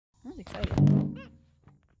excited.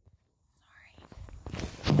 Sorry.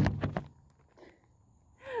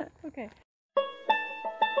 Okay.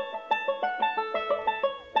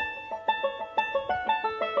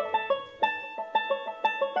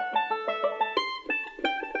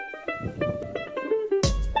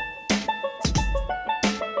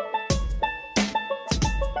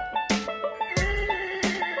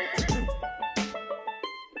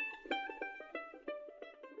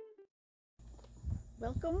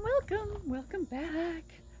 Welcome back.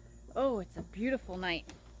 Oh, it's a beautiful night.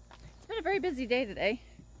 It's been a very busy day today.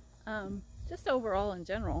 Just overall in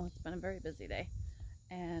general, it's been a very busy day.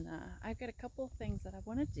 And I've got a couple of things that I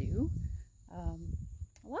want to do. A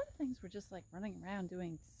lot of things were just like running around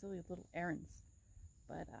doing silly little errands.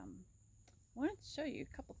 But I wanted to show you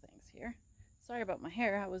a couple things here. Sorry about my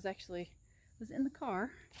hair. I was in the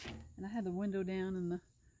car and I had the window down and the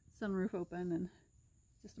sunroof open and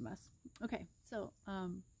just a mess. Okay, so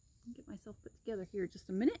get myself put together here just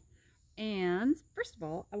a minute. And first of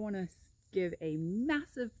all, I want to give a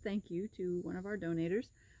massive thank you to one of our donators.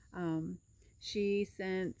 She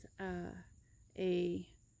sent a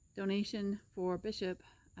donation for Bishop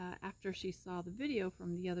after she saw the video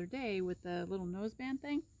from the other day with the little noseband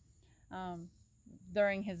thing.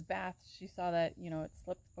 During his bath, she saw that, you know, it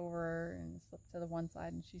slipped over and slipped to the one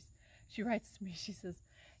side, and she writes to me, she says,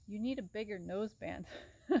 "You need a bigger noseband."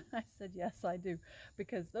 I said, yes, I do,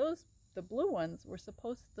 because the blue ones were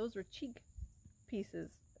those were cheek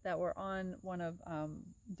pieces that were on one of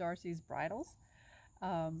Darcy's bridles.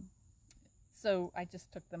 So I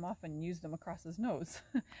just took them off and used them across his nose.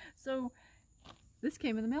 So this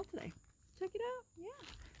came in the mail today. Check it out. Yeah,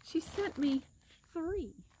 she sent me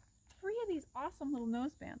three of these awesome little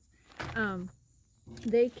nosebands.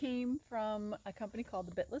 They came from a company called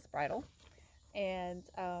the Bitless Bridle. And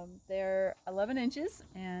they're 11 inches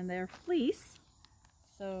and they're fleece.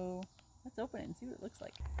 So let's open it and see what it looks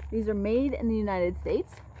like. These are made in the United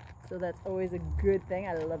States, so that's always a good thing.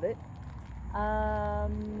 I love it.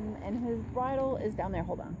 And his bridle is down there.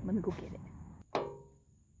 Hold on, let me go get it.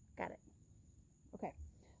 Got it. Okay,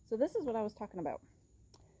 so this is what I was talking about.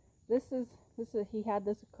 This is he had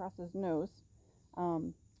this across his nose,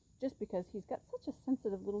 just because he's got such a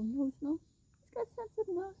sensitive little nose. He's got a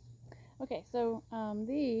sensitive nose. Okay, so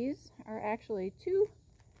these are actually two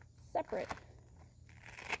separate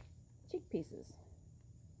cheek pieces.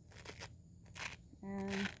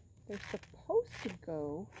 And they're supposed to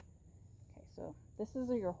go, okay, so this is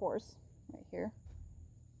your horse right here.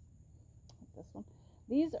 This one.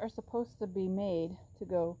 These are supposed to be made to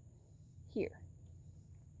go here.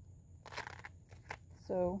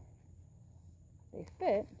 So they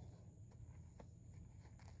fit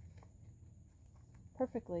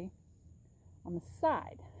perfectly on the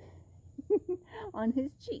side on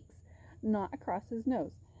his cheeks, not across his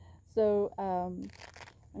nose. So I'm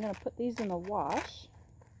going to put these in the wash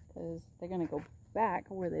because they're going to go back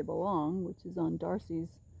where they belong, which is on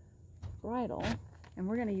Darcy's bridle, and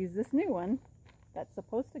we're going to use this new one that's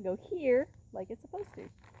supposed to go here like it's supposed to.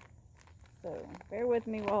 So bear with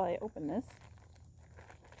me while I open this.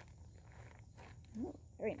 Ooh,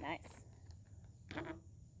 very nice.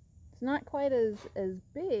 It's not quite as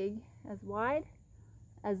big, as wide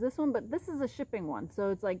as this one, but this is a shipping one. So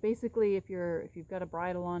it's like basically if you've got a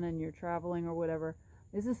bridle on and you're traveling or whatever,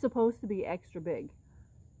 this is supposed to be extra big.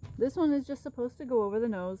 This one is just supposed to go over the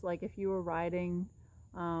nose, like if you were riding,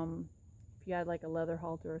 if you had like a leather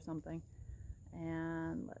halter or something.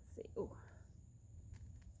 And let's see. Oh,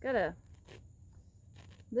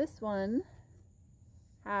 this one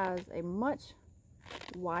has a much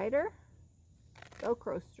wider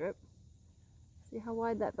Velcro strip. See how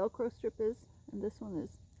wide that Velcro strip is? And this one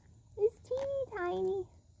is teeny tiny.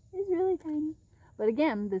 It's really tiny. But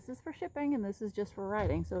again, this is for shipping and this is just for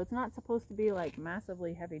riding. So it's not supposed to be like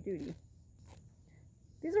massively heavy duty.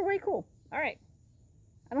 These are way cool. All right.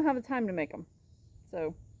 I don't have the time to make them.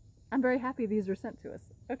 So I'm very happy these were sent to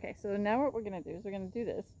us. Okay, so now what we're going to do is we're going to do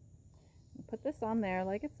this. Put this on there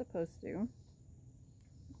like it's supposed to.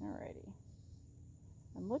 Alrighty.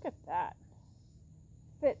 And look at that.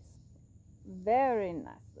 Fits very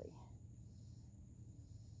nicely.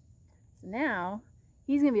 So now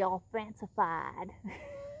he's gonna be all fancified.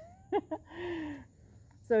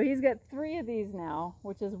 So he's got 3 of these now,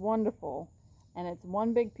 which is wonderful. And it's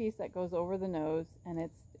one big piece that goes over the nose, and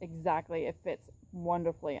it fits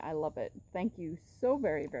wonderfully. I love it. Thank you so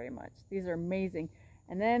very, very much. These are amazing.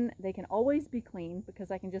 And then they can always be cleaned because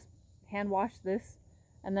I can just hand wash this,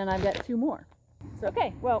 and then I've got 2 more. So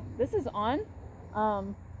okay, well, this is on.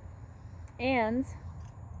 And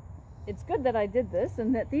it's good that I did this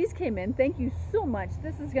and that these came in. Thank you so much.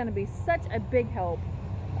 This is going to be such a big help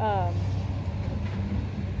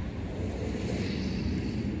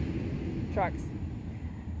trucks.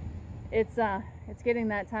 It's getting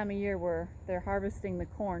that time of year where they're harvesting the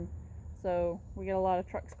corn, so we get a lot of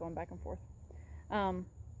trucks going back and forth.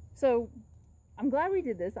 So I'm glad we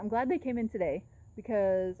did this. I'm glad they came in today,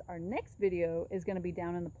 because our next video is going to be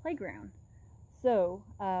down in the playground. So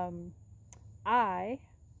I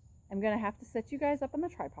am going to have to set you guys up on the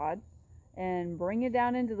tripod and bring you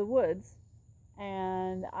down into the woods,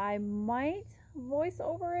 and I might voice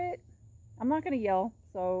over it. I'm not going to yell,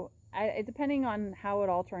 so depending on how it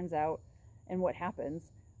all turns out and what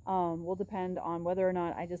happens, will depend on whether or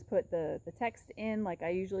not I just put the text in like I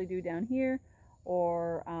usually do down here,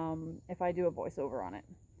 or if I do a voiceover on it.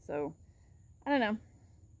 So I don't know,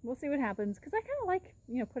 we'll see what happens, because I kind of like,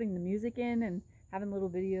 you know, putting the music in and having a little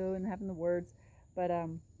video and having the words, but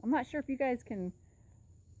I'm not sure if you guys can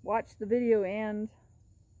watch the video and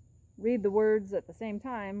read the words at the same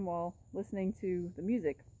time while listening to the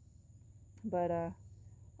music. But I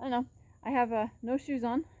don't know, I have no shoes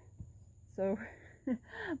on, so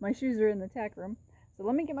my shoes are in the tack room. So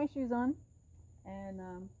let me get my shoes on, and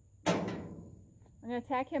I'm gonna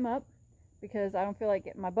tack him up because I don't feel like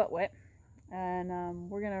getting my butt wet. And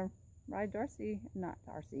we're gonna ride Bishop.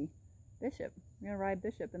 We're gonna ride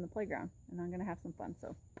Bishop in the playground, and I'm gonna have some fun,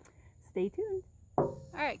 so stay tuned.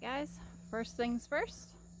 Alright guys, first things first,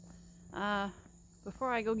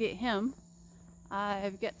 before I go get him,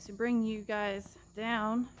 I've got to bring you guys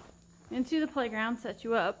down into the playground, set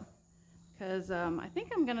you up, because I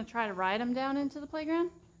think I'm gonna try to ride him down into the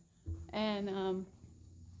playground, and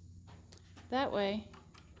that way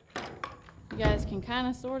you guys can kind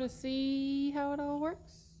of sort of see how it all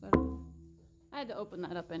works. So I had to open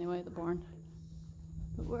that up anyway, the barn.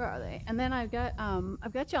 But where are they? And then I've got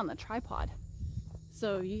you on the tripod,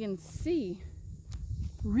 so you can see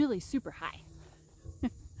really super high.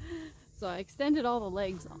 So I extended all the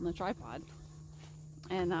legs on the tripod,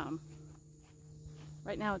 and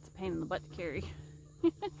right now it's a pain in the butt to carry.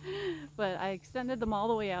 But I extended them all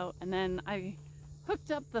the way out, and then I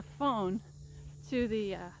hooked up the phone to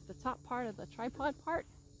the top part of the tripod part,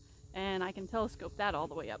 and I can telescope that all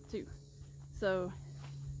the way up too. So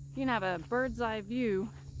you can have a bird's eye view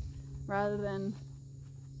rather than,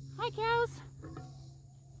 hi cows,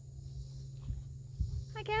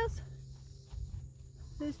 hi cows.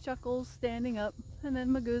 There's Chuckles standing up, and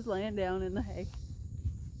then Magoo's laying down in the hay.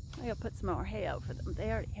 I gotta put some more hay out for them.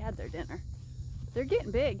 They already had their dinner. They're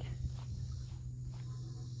getting big.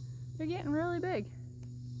 They're getting really big.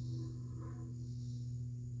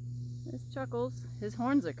 There's Chuckles. His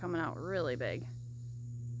horns are coming out really big.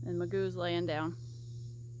 And Magoo's laying down.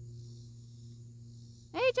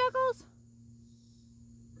 Hey Chuckles!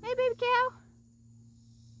 Hey baby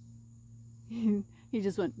cow! He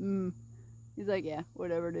just went, He's like, yeah,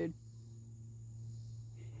 whatever, dude.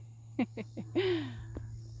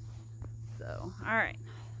 So, alright.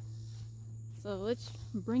 So let's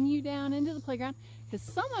bring you down into the playground, because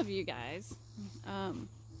some of you guys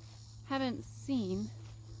haven't seen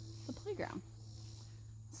the playground.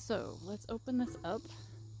 So let's open this up.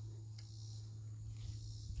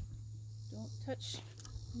 Don't touch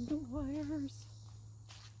the wires.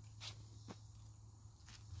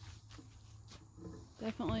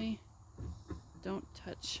 Definitely don't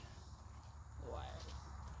touch the wires.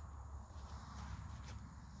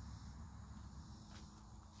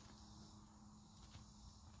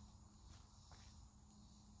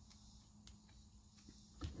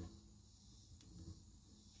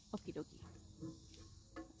 Okie dokie.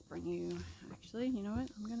 Let's bring you, actually, you know what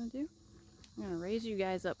I'm gonna do? I'm gonna raise you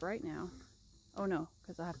guys up right now. Oh no,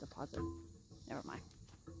 because I have to pause it. Never mind.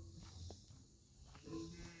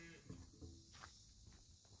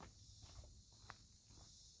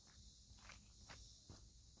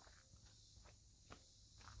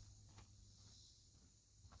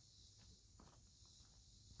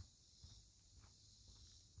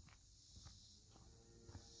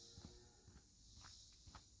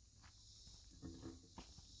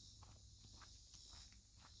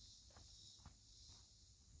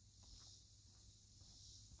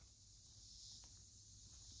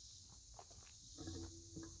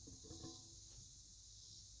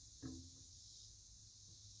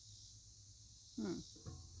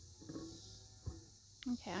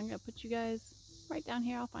 Okay, I'm gonna put you guys right down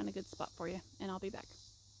here. I'll find a good spot for you, and I'll be back.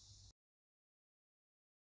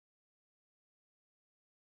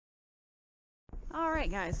 All right,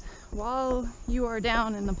 guys, while you are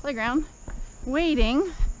down in the playground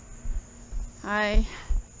waiting, I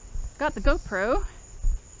got the GoPro,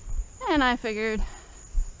 and I figured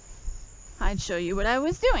I'd show you what I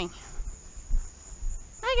was doing.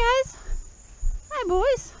 Hi, guys. Hi,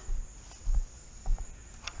 boys.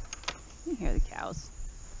 You can hear the cows.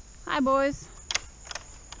 Hi, boys.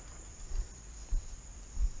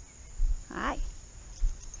 Hi.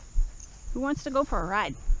 Who wants to go for a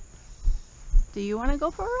ride? Do you want to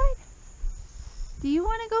go for a ride? Do you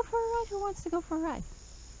want to go for a ride? Who wants to go for a ride?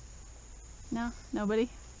 No? Nobody?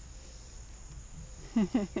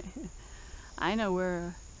 I know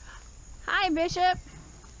where... Hi, Bishop!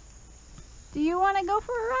 Do you want to go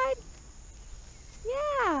for a ride?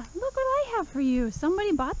 Yeah, look what I have for you.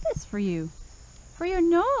 Somebody bought this for you. For your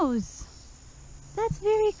nose. That's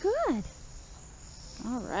very good.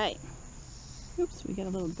 All right. Oops, we got a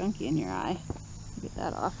little gunky in your eye. Get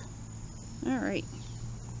that off. All right.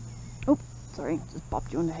 Oh, sorry, just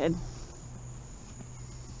bopped you on the head.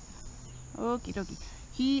 Okie dokie.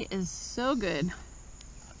 He is so good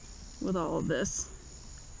with all of this.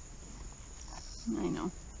 I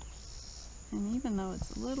know. And even though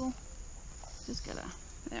it's a little, just gotta,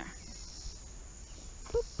 there.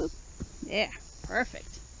 Boop, boop. Yeah,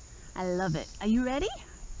 perfect. I love it. Are you ready?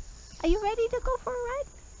 Are you ready to go for a ride?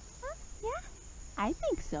 Huh? Yeah? I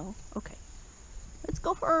think so. Okay. Let's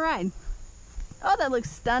go for a ride. Oh, that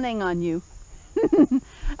looks stunning on you.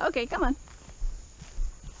 Okay, come on.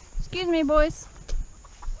 Excuse me, boys.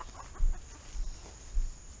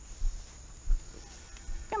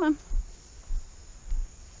 Come on.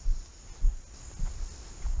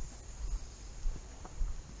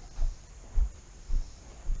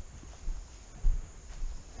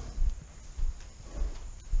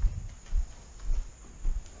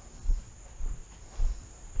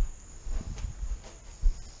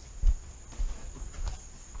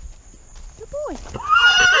 Good boy.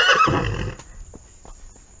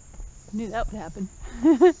 Knew that would happen.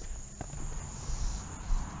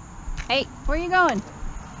 Hey, where are you going?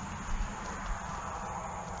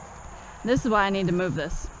 This is why I need to move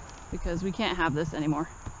this, because we can't have this anymore.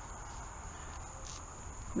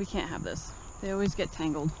 We can't have this. They always get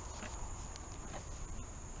tangled.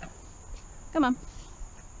 Come on.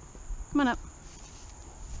 Come on up.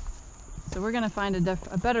 So we're gonna find a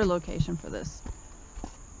better location for this.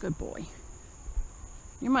 Good boy.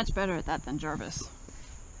 You're much better at that than Jarvis,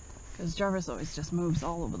 because Jarvis always just moves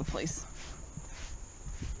all over the place.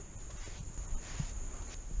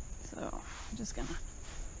 So I'm just gonna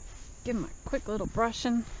give him a quick little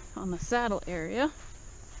brushing on the saddle area.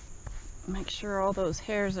 Make sure all those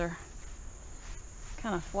hairs are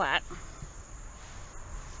kind of flat.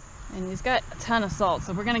 And he's got a ton of salt,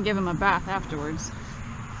 so we're gonna give him a bath afterwards.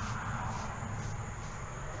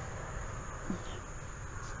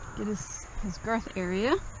 Get his girth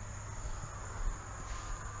area,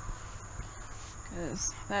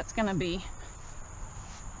 because that's gonna be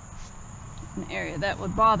an area that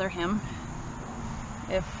would bother him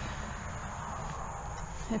if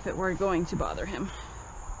it were going to bother him.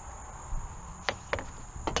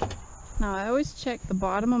 Now I always check the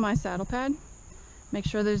bottom of my saddle pad, make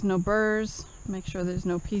sure there's no burrs, make sure there's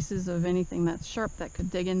no pieces of anything that's sharp that could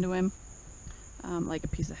dig into him, like a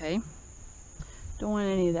piece of hay. Don't want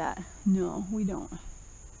any of that. No, we don't.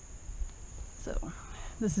 So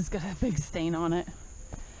this has got a big stain on it.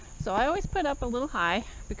 So I always put up a little high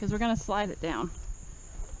because we're going to slide it down.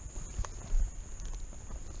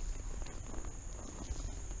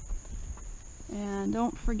 And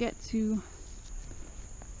don't forget to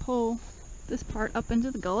pull this part up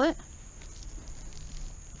into the gullet.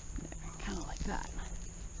 There, kind of like that.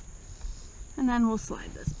 And then we'll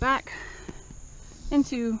slide this back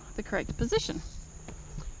into the correct position.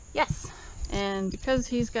 Yes, and because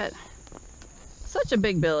he's got such a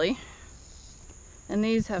big billy, and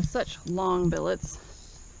these have such long billets,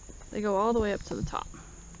 they go all the way up to the top.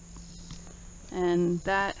 And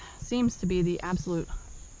that seems to be the absolute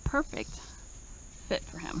perfect fit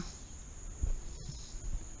for him.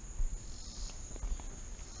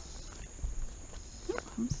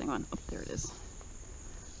 I'm missing one. Oh, there it is.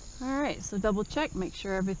 Alright, so double check, make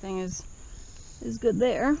sure everything is good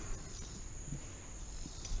there.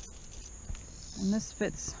 And this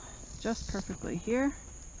fits just perfectly here.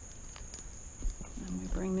 And we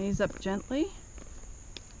bring these up gently.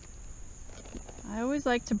 I always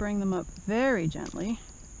like to bring them up very gently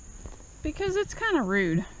because it's kind of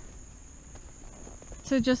rude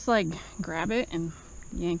to just like grab it and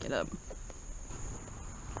yank it up.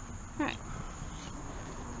 Alright.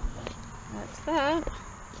 That's that.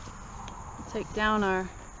 We'll take down our...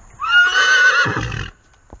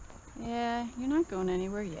 Yeah, you're not going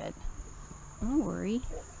anywhere yet. Don't worry.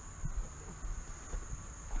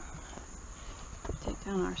 Take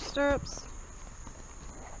down our stirrups.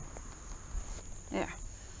 There.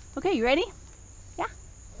 Okay, you ready? Yeah,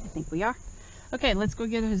 I think we are. Okay, let's go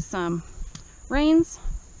get his reins,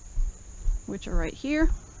 which are right here.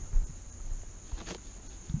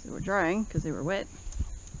 They were drying because they were wet.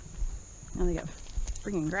 Now they got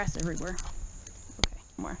freaking grass everywhere. Okay,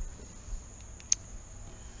 more.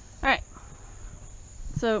 Alright,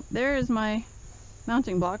 so there is my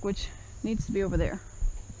mounting block, which needs to be over there.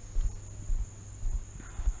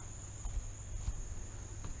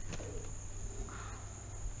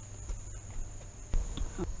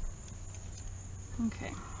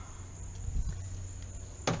 Okay,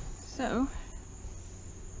 so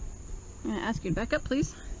I'm going to ask you to back up,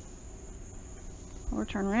 please, or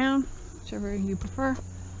turn around, whichever you prefer.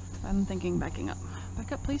 I'm thinking backing up.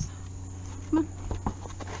 Back up, please. Come on.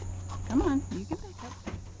 Come on, you can back up.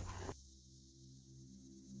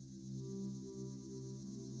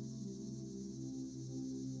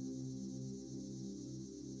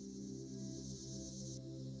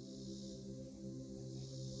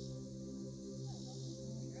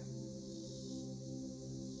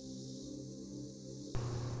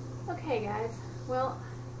 Okay guys, well,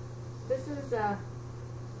 this is,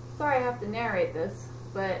 sorry I have to narrate this,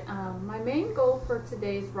 but my main goal for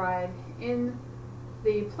today's ride in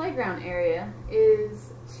the playground area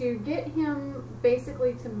is to get him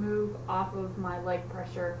basically to move off of my leg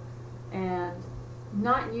pressure and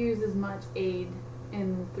not use as much aid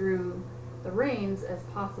in through the reins as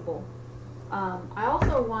possible. I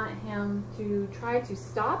also want him to try to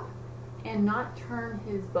stop and not turn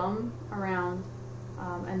his bum around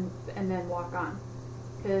and then walk on,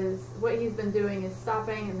 because what he's been doing is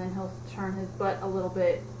stopping and then he'll turn his butt a little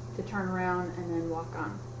bit to turn around and then walk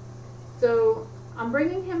on. So I'm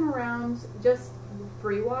bringing him around just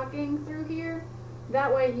free walking through here.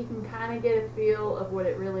 That way he can kind of get a feel of what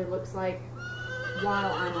it really looks like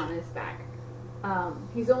while I'm on his back.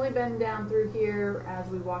 He's only been down through here as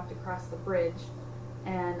we walked across the bridge,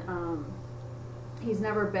 and he's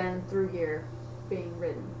never been through here being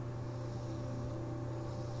ridden.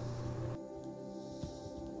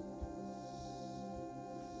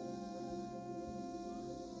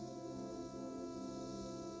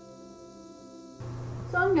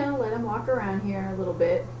 So I'm going to let him walk around here a little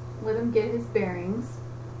bit, let him get his bearings,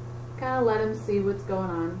 kind of let him see what's going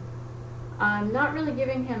on. I'm not really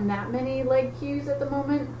giving him that many leg cues at the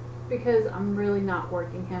moment because I'm really not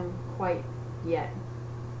working him quite yet.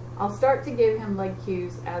 I'll start to give him leg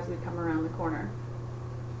cues as we come around the corner.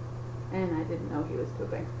 And I didn't know he was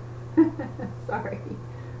pooping. Sorry.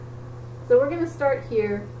 So we're going to start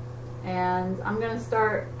here, and I'm going to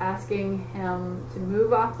start asking him to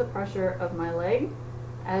move off the pressure of my leg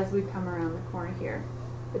as we come around the corner here.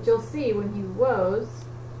 But you'll see when he woes,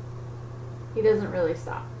 he doesn't really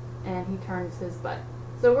stop and he turns his butt.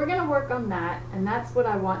 So we're going to work on that, and that's what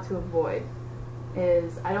I want to avoid.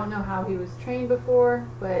 Is I don't know how he was trained before,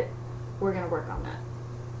 but we're going to work on that.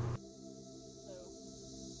 So,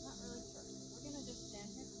 not really first. We're going to just stand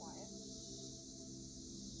here quiet.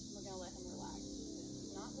 We're going to let him relax.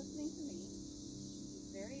 He's not listening to me.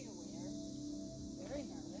 He's very aware, very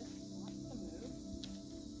nervous, he wants to move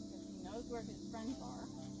because he knows where his friends are.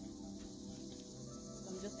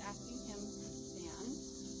 So I'm just asking him to stand.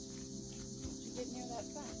 Don't you get near that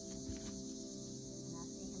fence. I'm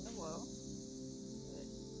asking him to whoa. Good.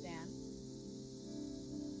 Stand.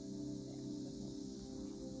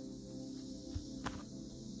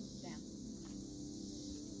 Stand.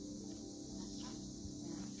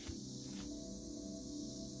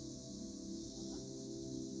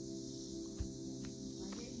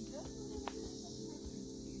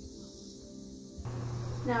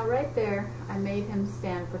 Now right there, I made him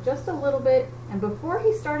stand for just a little bit, and before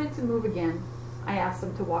he started to move again, I asked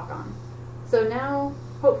him to walk on. So now,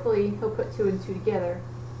 hopefully, he'll put two and two together,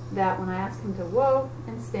 that when I ask him to whoa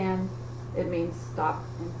and stand, it means stop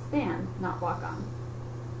and stand, not walk on.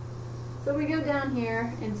 So we go down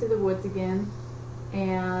here into the woods again,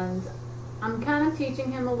 and I'm kind of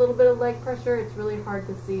teaching him a little bit of leg pressure. It's really hard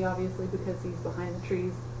to see, obviously, because he's behind the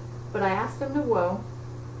trees. But I asked him to whoa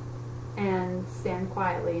and stand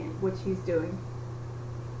quietly, which he's doing.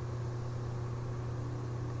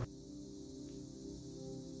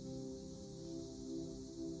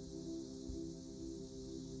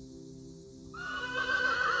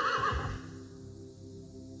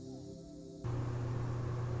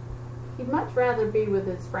 He'd much rather be with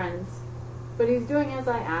his friends, but he's doing as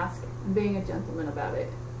I ask and being a gentleman about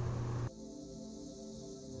it.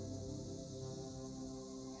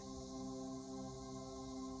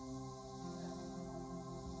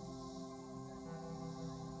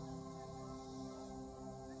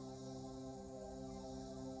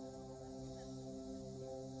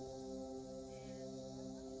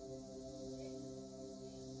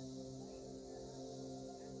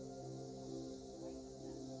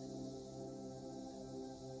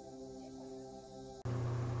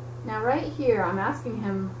 Now right here, I'm asking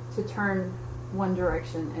him to turn one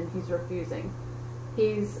direction and he's refusing.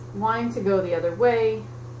 He's wanting to go the other way.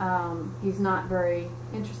 He's not very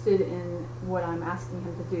interested in what I'm asking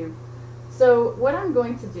him to do. So what I'm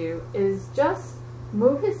going to do is just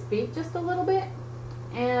move his feet just a little bit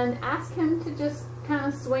and ask him to just kind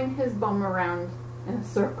of swing his bum around in a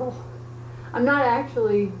circle. I'm not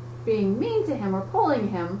actually being mean to him or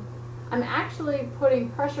pulling him. I'm actually putting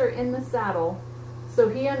pressure in the saddle so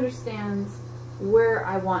he understands where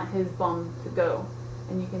I want his bum to go.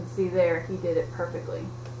 And you can see there, he did it perfectly.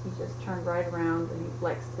 He just turned right around and he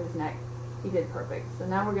flexed his neck. He did perfect. So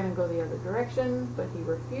now we're going to go the other direction, but he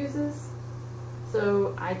refuses.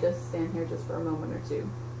 So I just stand here just for a moment or two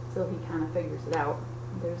till he kind of figures it out.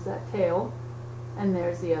 There's that tail, and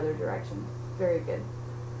there's the other direction. Very good.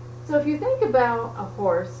 So if you think about a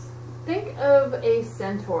horse, think of a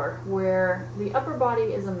centaur where the upper body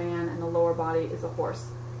is a man and the lower body is a horse.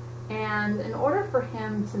 And in order for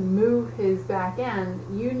him to move his back end,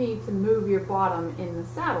 you need to move your bottom in the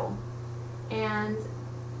saddle. And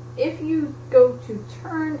if you go to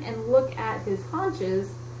turn and look at his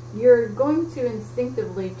haunches, you're going to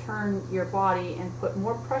instinctively turn your body and put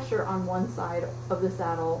more pressure on one side of the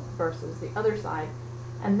saddle versus the other side.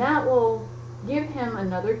 And that will give him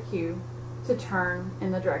another cue to turn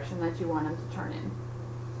in the direction that you want him to turn in.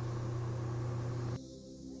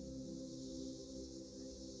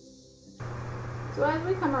 So as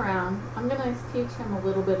we come around, I'm going to teach him a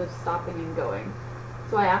little bit of stopping and going.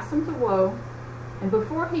 So I asked him to whoa, and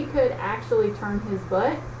before he could actually turn his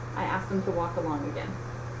butt, I asked him to walk along again,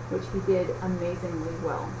 which he did amazingly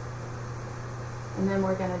well. And then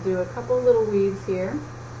we're going to do a couple little weaves here,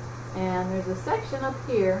 and there's a section up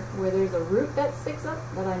here where there's a root that sticks up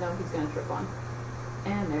that I know he's going to trip on.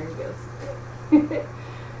 And there he goes.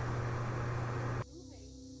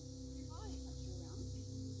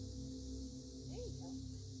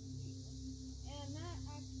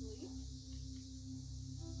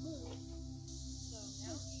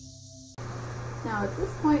 Now it's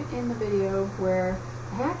this point in the video where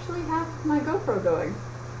I actually have my GoPro going,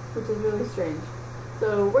 which is really strange.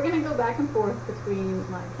 So we're going to go back and forth between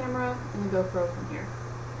my camera and the GoPro from here.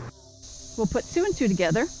 We'll put 2 and 2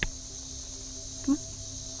 together. Come on.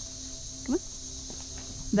 Come on.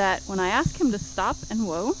 That when I ask him to stop and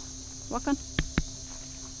whoa, walk on.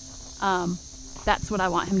 That's what I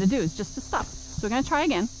want him to do, is just to stop. So we're going to try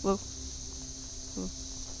again. Whoa. Whoa.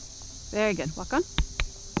 Very good. Walk on.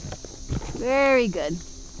 Very good.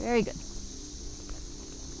 Very good.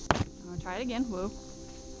 I'm going to try it again. Whoa.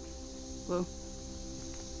 Whoa.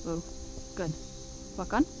 Whoa. Good.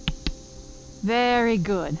 Walk on. Very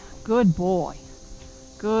good. Good boy.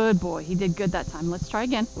 Good boy. He did good that time. Let's try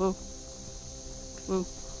again. Whoa. Whoa.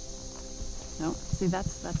 No. See,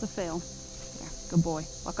 that's a fail. There. Good boy.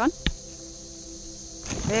 Walk on.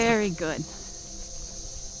 Very good.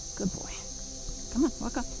 Good boy. Come on.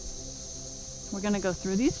 Walk on. We're going to go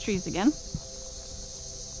through these trees again.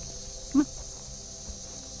 Come on.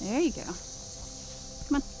 There you go.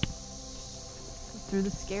 Come on. Go through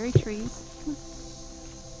the scary trees. Come on.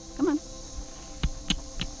 Come on.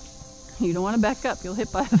 You don't want to back up. You'll hit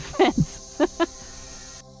by the fence.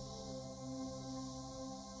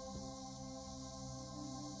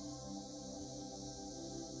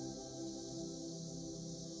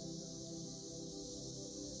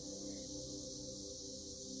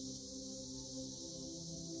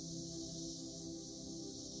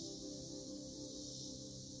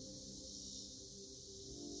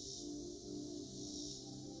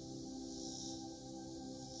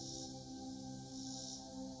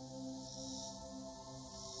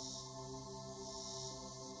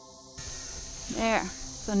 There.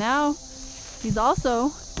 So now he's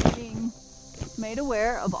also being made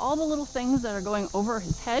aware of all the little things that are going over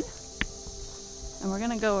his head. And we're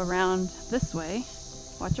going to go around this way.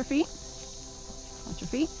 Watch your feet. Watch your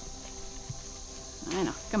feet. I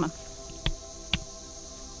know. Come on.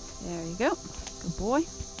 There you go. Good boy.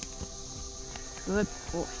 Good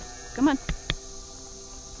boy. Come on.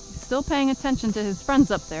 He's still paying attention to his friends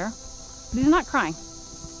up there, but he's not crying.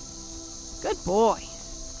 Good boy.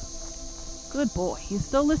 Good boy. He's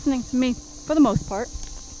still listening to me for the most part.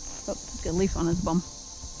 Oh, he's got a leaf on his bum.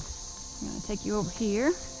 I'm going to take you over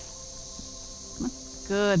here. Come on.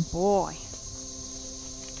 Good boy.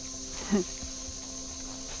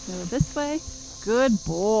 Go this way. Good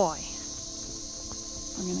boy.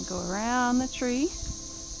 We're going to go around the tree.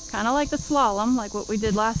 Kind of like the slalom, like what we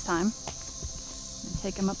did last time. And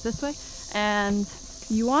take him up this way. And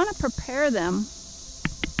you want to prepare them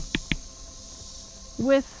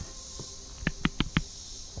with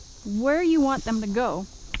where you want them to go.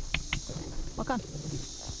 Walk on.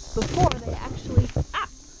 before they actually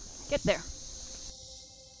get there.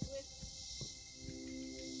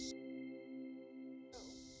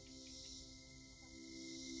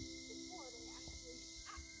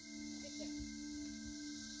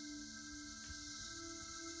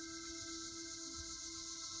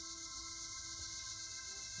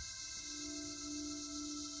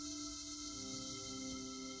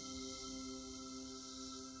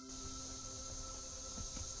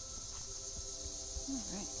 All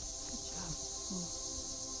right, good job.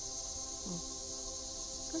 Ooh.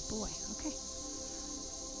 Good boy. Okay.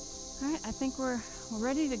 All right, I think we're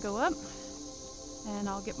ready to go up, and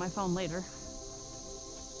I'll get my phone later,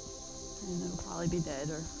 and it'll probably be dead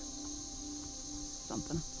or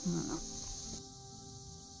something. I don't know.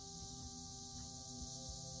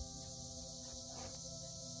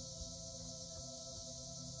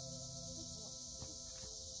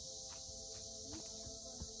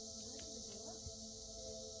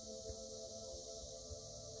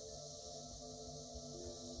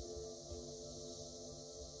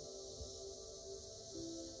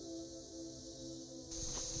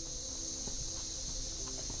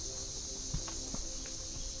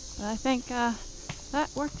 But I think that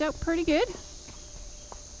worked out pretty good.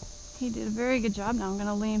 He did a very good job. Now I'm going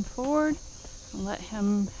to lean forward and let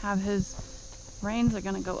him have his reins are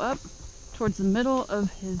going to go up towards the middle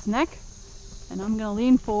of his neck. And I'm going to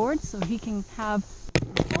lean forward so he can have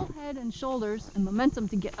full head and shoulders and momentum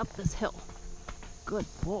to get up this hill. Good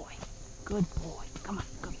boy. Good boy. Come on.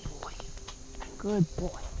 Good boy. Good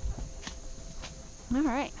boy. All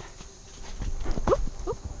right. Whoop,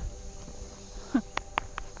 whoop.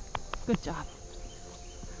 Good job.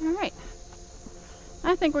 All right.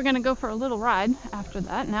 I think we're going to go for a little ride after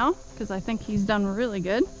that now, because I think he's done really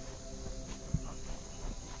good.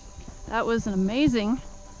 That was an amazing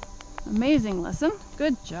lesson.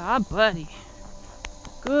 Good job, buddy.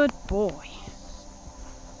 Good boy.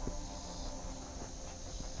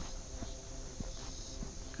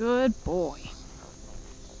 Good boy.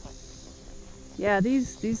 Yeah,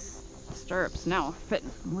 these stirrups now fit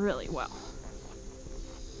really well.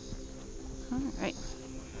 All right.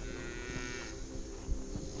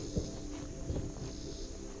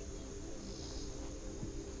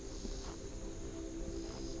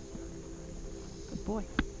 Good boy.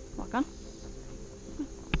 Walk on.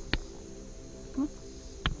 Come on.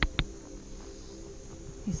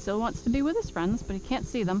 He still wants to be with his friends, but he can't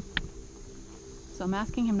see them. So I'm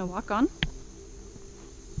asking him to walk on.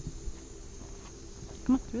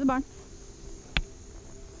 Come on, through the barn.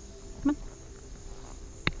 Come on.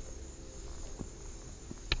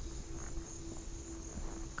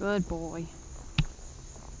 Good boy.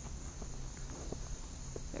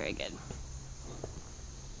 Very good.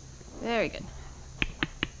 Very good.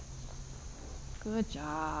 Good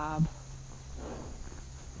job.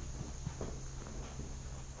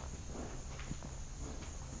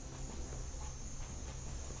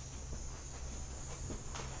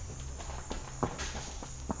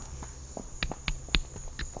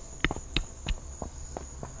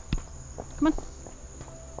 Come on.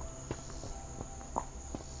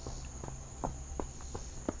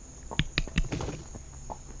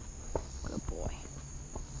 Good boy.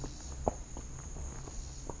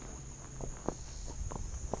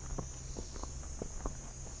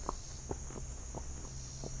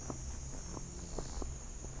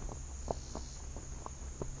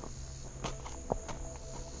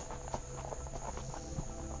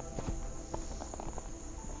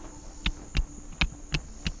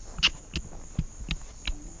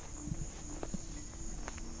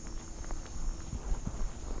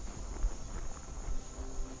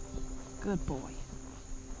 Good boy.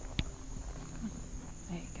 Come on.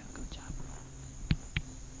 There you go. Good job.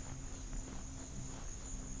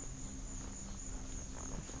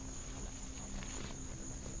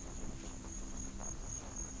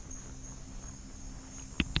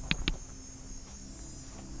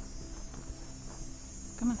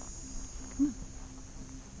 Come on. Come on.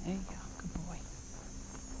 There you go. Good boy.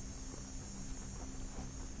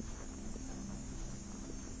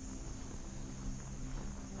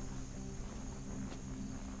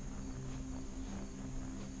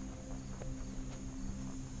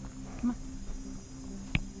 Come on.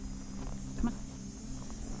 Come on.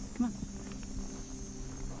 Come on.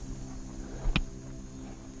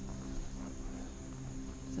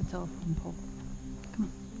 It's a telephone pole. Come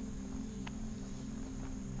on.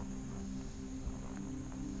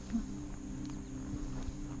 Come on.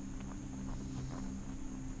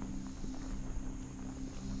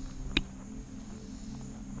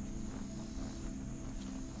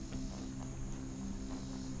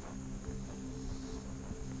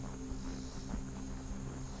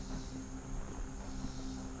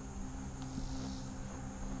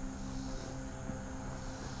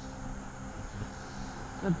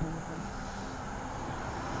 Good boy.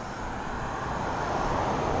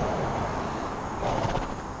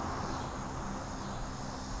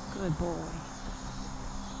 Good boy.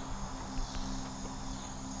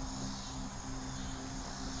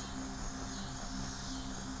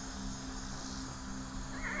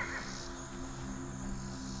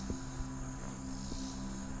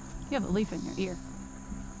 You have a leaf in your ear.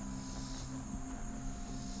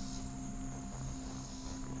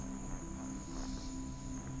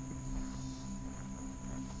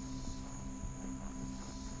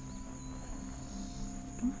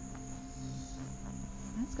 Come on.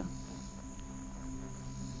 Let's go.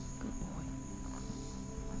 Good boy.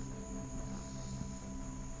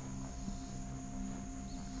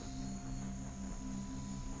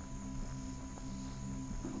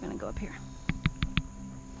 We're gonna go up here.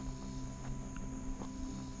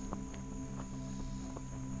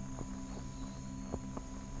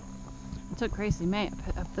 I took Gracie May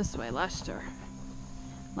up this way last year.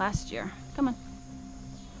 Come on.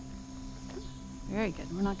 Very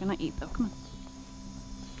good. We're not gonna eat though. Come on.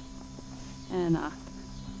 And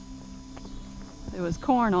there was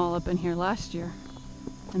corn all up in here last year,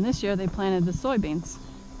 and this year they planted the soybeans.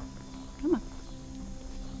 Come on.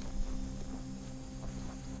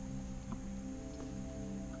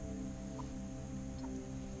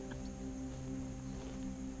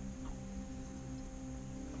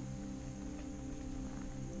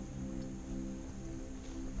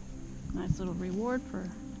 Nice little reward for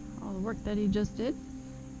all the work that he just did.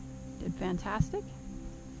 Did fantastic.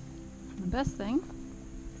 And the best thing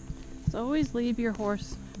is always leave your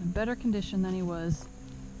horse in a better condition than he was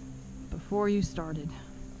before you started.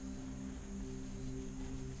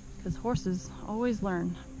 Because horses always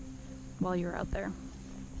learn while you're out there.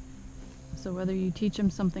 So whether you teach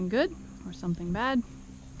him something good or something bad,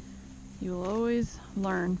 you will always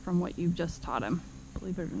learn from what you've just taught him,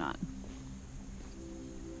 believe it or not.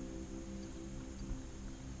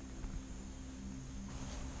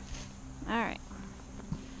 Alright,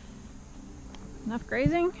 enough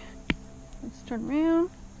grazing. Let's turn around.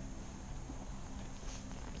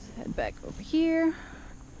 Let's head back over here.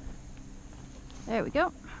 There we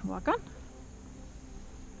go. Walk on.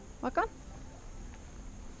 Walk on.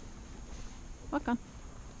 Walk on.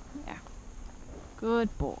 There.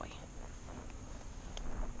 Good boy.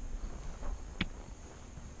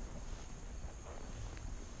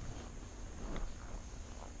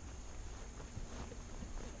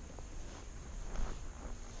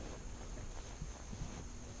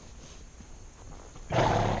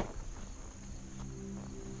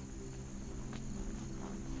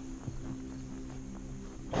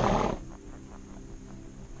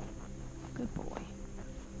 Good boy.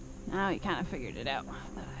 Now he kind of figured it out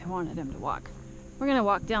that I wanted him to walk. We're going to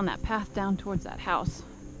walk down that path down towards that house.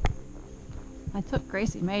 I took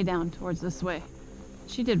Gracie May down towards this way.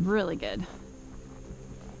 She did really good.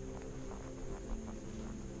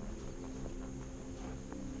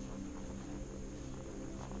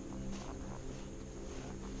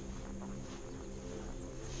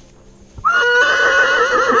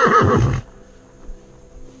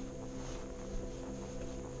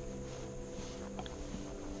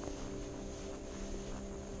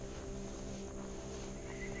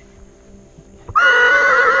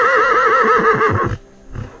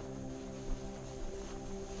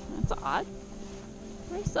 That's odd.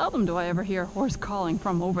 Very seldom do I ever hear a horse calling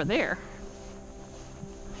from over there.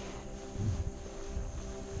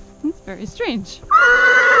 It's very strange.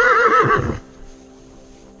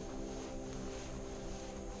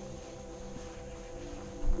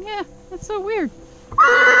 Yeah, that's so weird.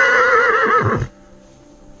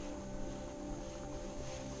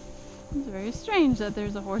 It's very strange that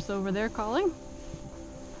there's a horse over there calling.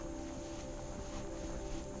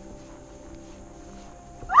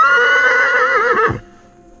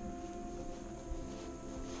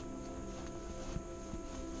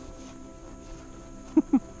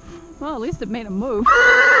 Well, at least it made him move.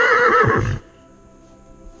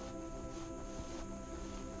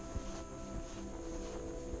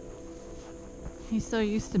 He's so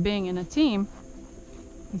used to being in a team,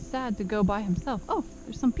 he's sad to go by himself. Oh,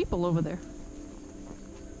 there's some people over there.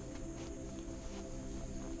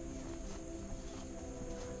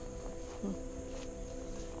 Whoa.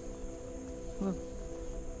 Whoa.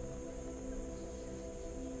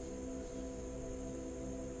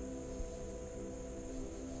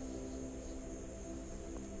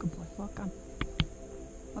 Good boy, walk on.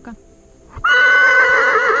 Walk on.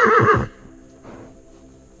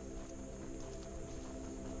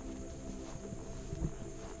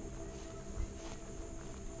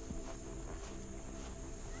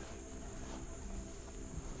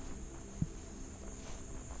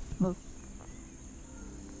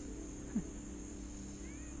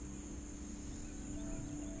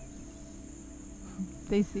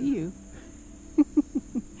 they see you.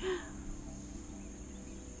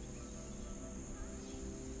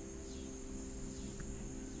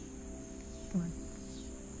 Come on.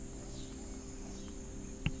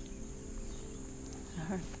 All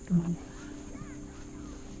right, come on.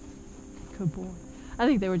 Good boy. I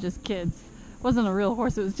think they were just kids. It wasn't a real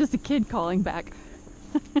horse, it was just a kid calling back.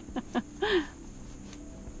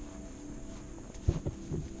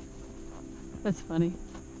 That's funny.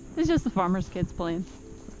 It's just the farmer's kids playing.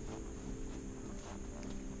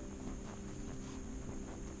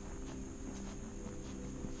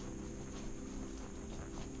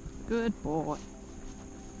 Good boy.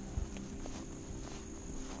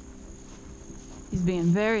 He's being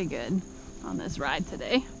very good on this ride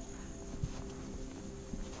today.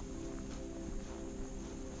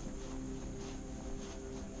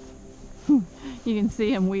 You can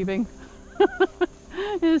see him weaving.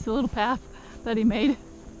 It's a little path that he made.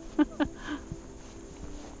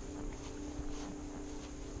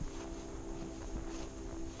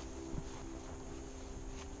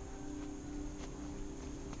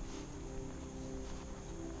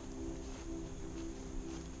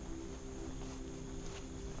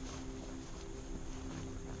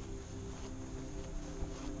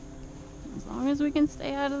 As long as we can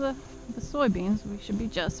stay out of the soybeans, we should be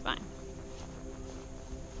just fine.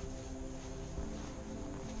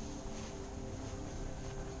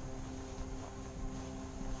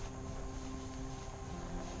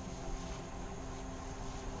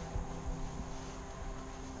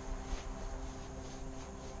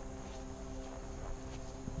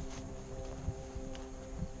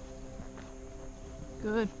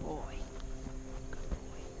 Good boy. Good boy.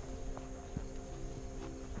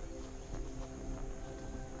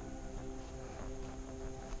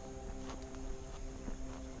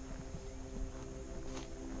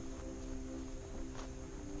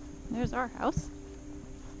 There's our house.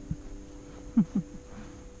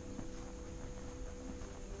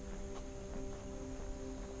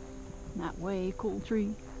 That way cool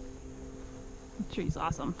tree. The tree's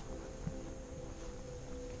awesome.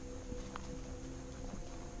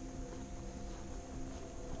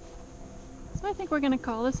 So I think we're going to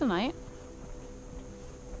call this a night.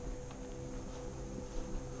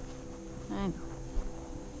 I know.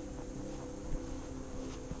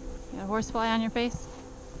 You got a horsefly on your face?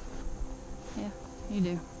 Yeah, you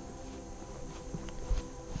do.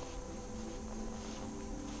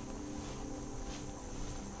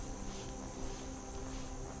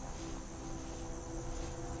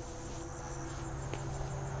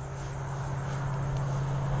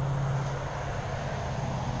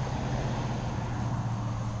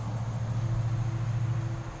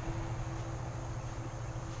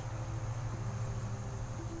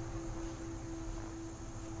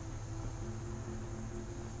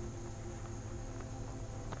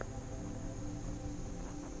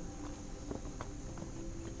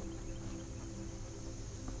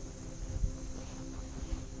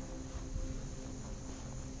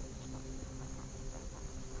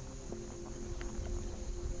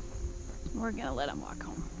 We're gonna let him walk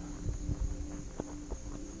home.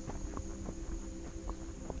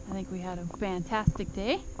 I think we had a fantastic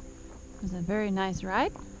day. It was a very nice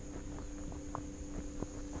ride.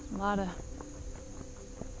 A lot of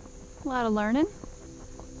learning,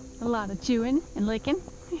 a lot of chewing and licking.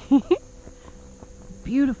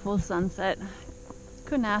 Beautiful sunset.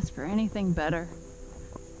 Couldn't ask for anything better.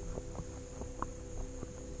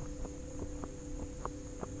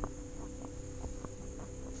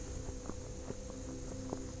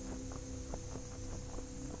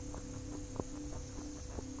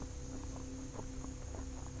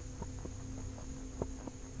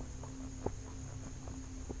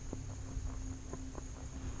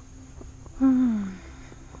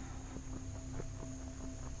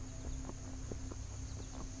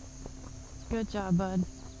 Good job, bud.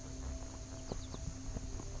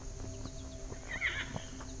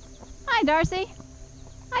 Hi, Darcy.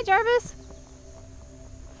 Hi, Jarvis.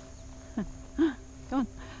 Come on.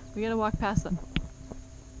 We gotta walk past them.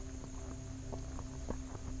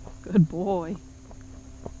 Good boy.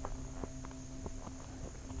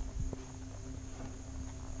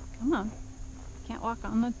 Come on. Can't walk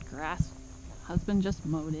on the grass. Husband just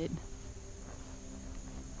mowed it.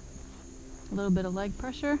 A little bit of leg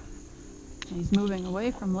pressure. And he's moving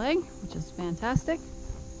away from leg, which is fantastic.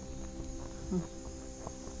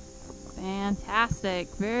 Fantastic.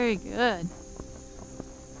 Very good.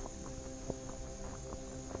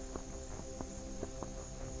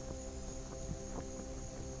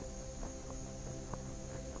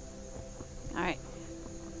 All right.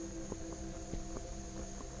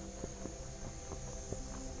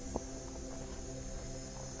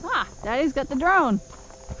 Daddy's got the drone.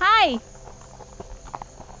 Hi!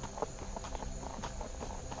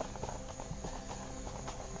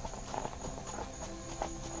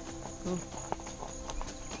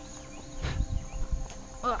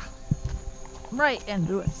 Ugh. Right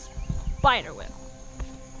into a spider web.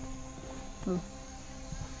 Ooh.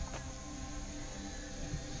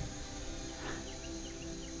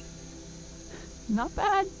 Not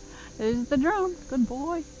bad. There's the drone. Good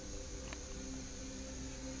boy.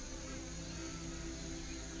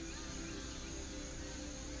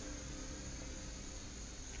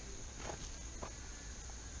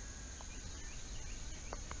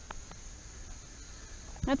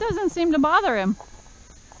 That doesn't seem to bother him.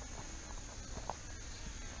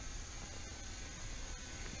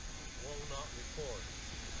 Will not record.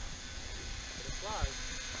 But it flies.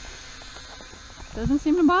 Doesn't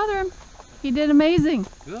seem to bother him. He did amazing.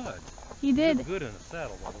 Good. He did. You're good in a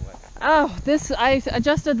saddle, by the way. Oh, I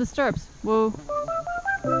adjusted the stirrups. Whoa.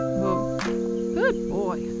 Whoa. Good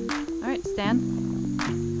boy. All right, stand.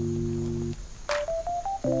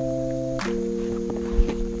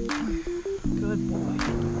 Good boy.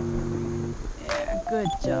 Yeah, good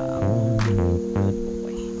job. Good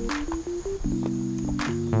boy.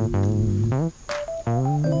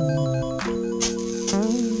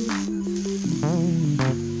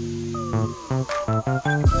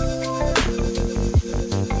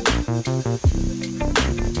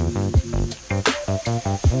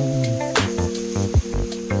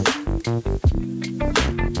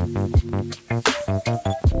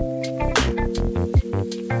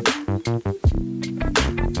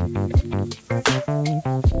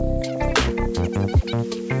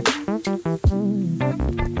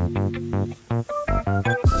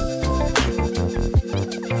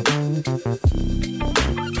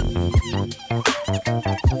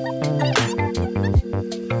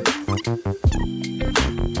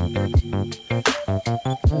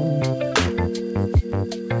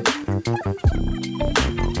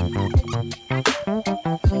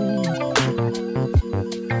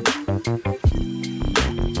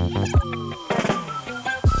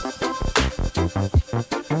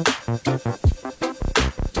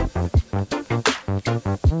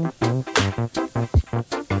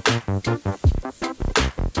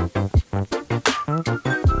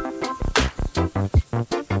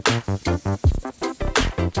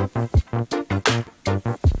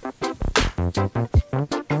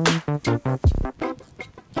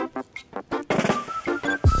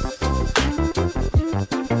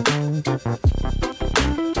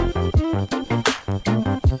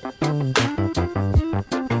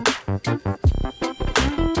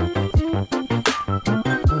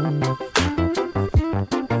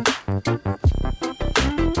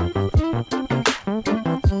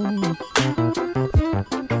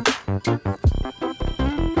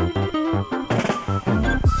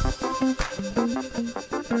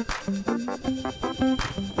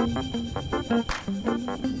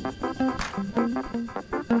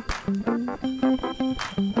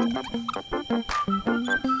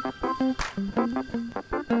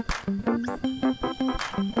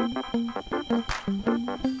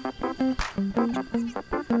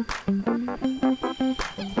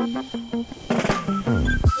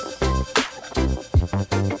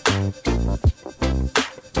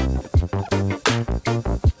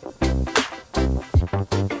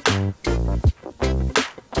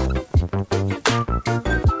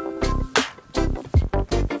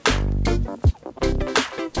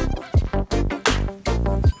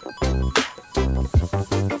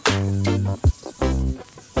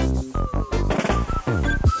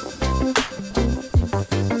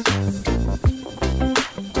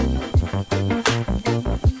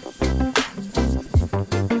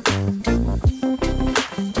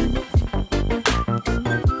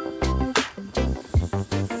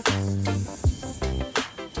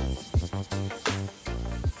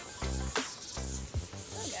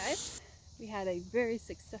 Had a very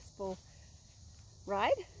successful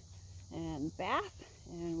ride and bath,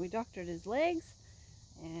 and we doctored his legs,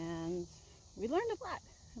 and we learned a lot.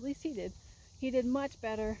 At least he did. He did much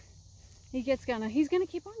better. He's gonna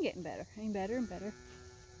keep on getting better and better and better.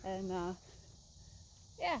 And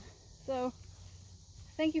yeah, so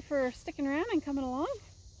thank you for sticking around and coming along.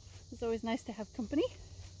 It's always nice to have company.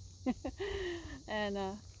 And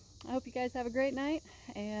I hope you guys have a great night,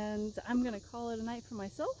 and I'm gonna call it a night for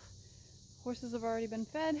myself. Horses have already been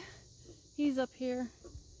fed. He's up here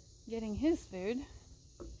getting his food.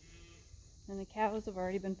 And the cows have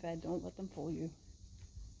already been fed. Don't let them fool you.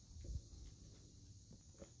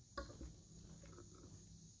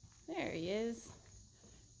 There he is.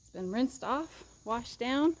 It's been rinsed off, washed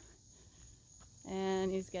down.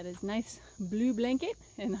 And he's got his nice blue blanket,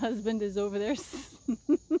 and husband is over there.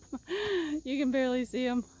 You can barely see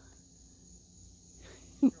him.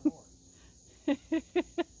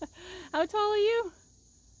 How tall are you?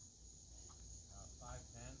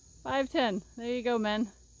 5'10". 5'10". There you go, men.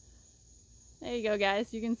 There you go,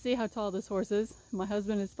 guys. You can see how tall this horse is. My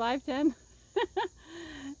husband is 5'10".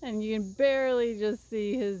 And you can barely just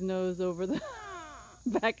see his nose over the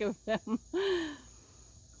back of him.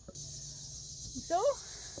 So,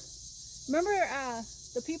 remember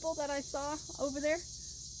the people that I saw over there?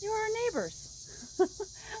 They were our neighbors.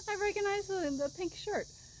 I recognized the pink shirt.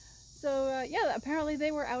 So yeah, apparently they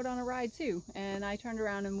were out on a ride too. And I turned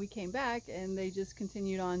around and we came back and they just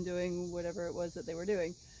continued on doing whatever it was that they were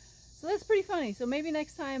doing. So that's pretty funny. So maybe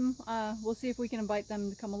next time we'll see if we can invite them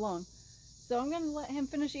to come along. So I'm going to let him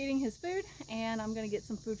finish eating his food, and I'm going to get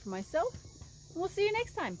some food for myself. And we'll see you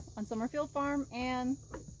next time on Summerfield Farm and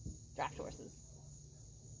Draft Horses.